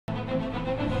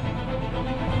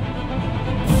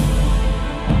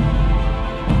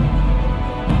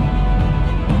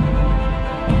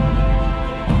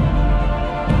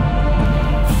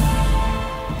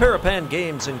Parapan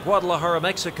Games in Guadalajara,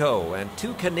 Mexico, and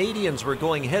two Canadians were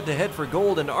going head-to-head for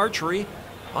gold in archery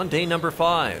on day number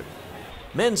 5.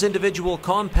 Men's individual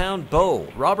compound bow,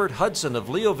 Robert Hudson of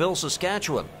Leoville,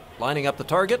 Saskatchewan, lining up the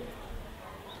target.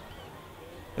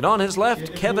 And on his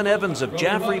left, Kevin Evans of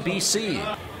Jaffrey, BC.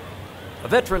 A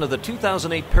veteran of the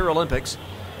 2008 Paralympics,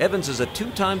 Evans is a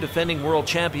two-time defending world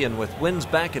champion with wins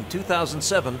back in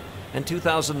 2007 and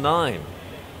 2009.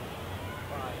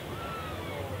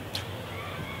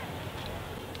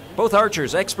 Both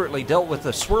archers expertly dealt with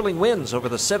the swirling winds over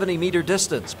the 70-meter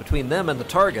distance between them and the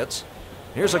targets.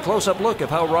 Here's a close-up look of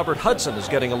how Robert Hudson is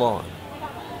getting along.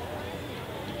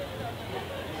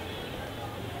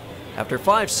 After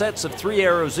 5 sets of 3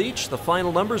 arrows each, the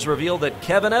final numbers reveal that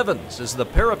Kevin Evans is the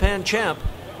Parapan champ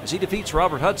as he defeats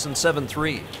Robert Hudson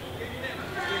 7-3.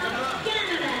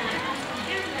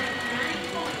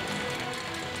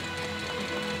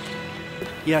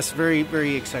 Yes, very,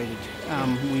 very excited.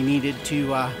 We needed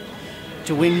to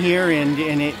win here, and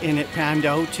it panned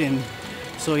out, and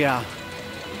so yeah,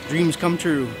 dreams come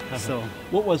true. So,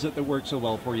 what was it that worked so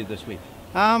well for you this week?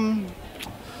 I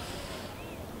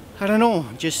don't know.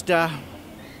 Just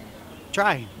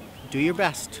try, do your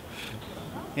best,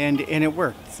 and it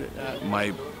worked.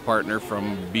 My partner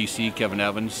from BC, Kevin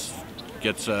Evans,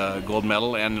 gets a gold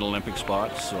medal and an Olympic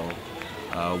spot, so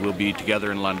we'll be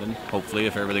together in London, hopefully,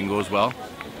 if everything goes well.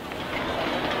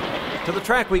 To the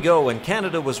track we go, and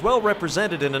Canada was well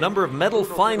represented in a number of medal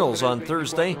finals on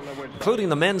Thursday, including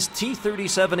the men's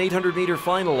T37 800-meter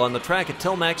final on the track at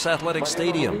Telmax Athletic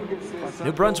Stadium.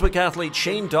 New Brunswick athlete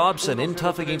Shane Dobson in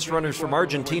tough against runners from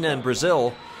Argentina and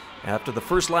Brazil. After the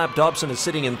first lap, Dobson is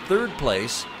sitting in 3rd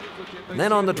place. And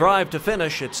then on the drive to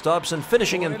finish, it's Dobson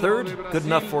finishing in 3rd, good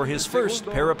enough for his first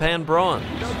Parapan bronze.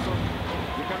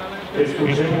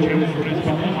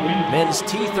 Men's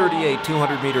T38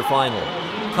 200-meter final.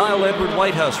 Kyle Edward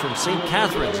Whitehouse from St.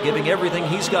 Catharines giving everything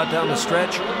he's got down the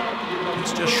stretch.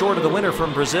 He's just short of the winner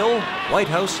from Brazil.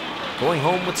 Whitehouse going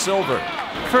home with silver.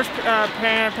 First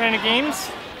Parapan Games.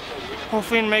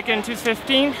 Hopefully make it in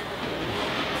 2:15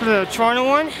 for the Toronto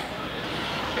one.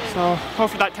 So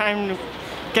hopefully that time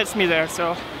gets me there.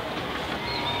 So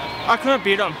I could have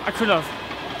beat him. I could have.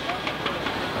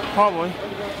 Probably.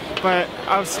 But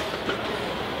I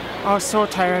was so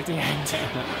tired at the end.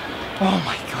 Oh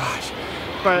my gosh.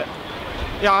 But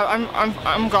yeah,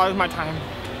 I'm glad with my time.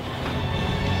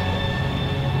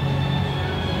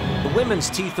 The women's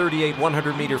T38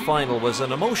 100-meter final was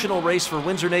an emotional race for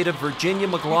Windsor native Virginia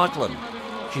McLaughlin.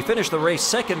 She finished the race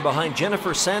 2nd behind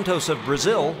Jennifer Santos of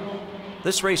Brazil.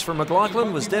 This race for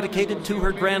McLaughlin was dedicated to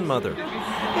her grandmother.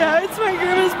 Yeah, it's my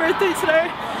grandma's birthday today,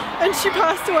 and she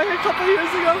passed away a couple years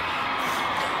ago.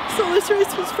 So this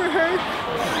race was for her.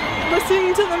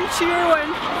 Listening to them cheer when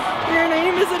your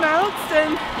name is announced,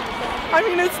 and I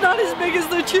mean, it's not as big as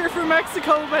the cheer for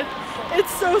Mexico, but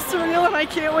it's so surreal, and I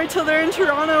can't wait till they're in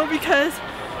Toronto, because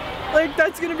like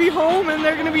that's gonna be home and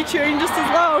they're gonna be cheering just as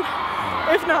loud,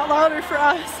 if not louder, for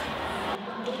us.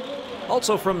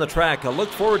 Also from the track, a look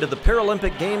forward to the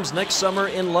Paralympic Games next summer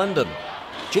in London.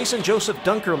 Jason Joseph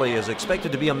Dunkerley is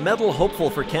expected to be a medal hopeful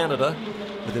for Canada.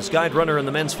 With his guide runner in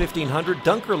the men's 1500,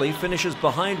 Dunkerley finishes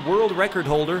behind world record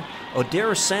holder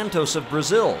Odair Santos of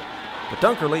Brazil. But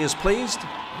Dunkerley is pleased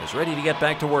and is ready to get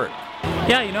back to work.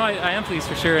 Yeah, you know, I am pleased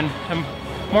for sure, and I'm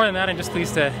more than that, I'm just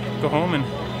pleased to go home and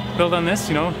build on this.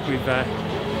 You know, we've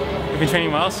been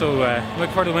training well, so look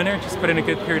forward to the winter. Just put in a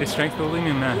good period of strength building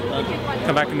and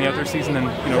come back in the outdoor season and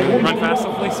run fast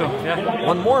hopefully. So yeah.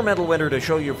 One more medal winner to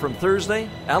show you from Thursday: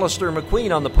 Alistair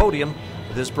McQueen on the podium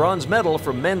with his bronze medal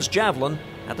from men's javelin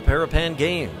at the Parapan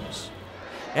Games.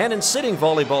 And in sitting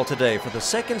volleyball today, for the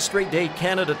 2nd straight day,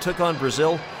 Canada took on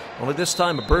Brazil. Only this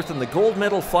time a berth in the gold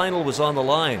medal final was on the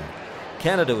line.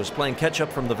 Canada was playing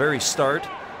catch-up from the very start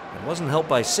and wasn't helped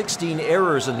by 16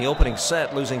 errors in the opening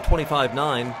set, losing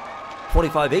 25-9.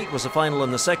 25-8 was the final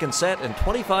in the 2nd set, and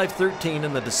 25-13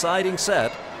 in the deciding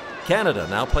set. Canada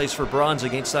now plays for bronze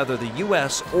against either the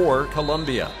U.S. or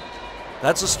Colombia.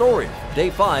 That's the story of Day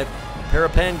 5 of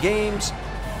Parapan Games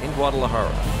in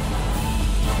Guadalajara.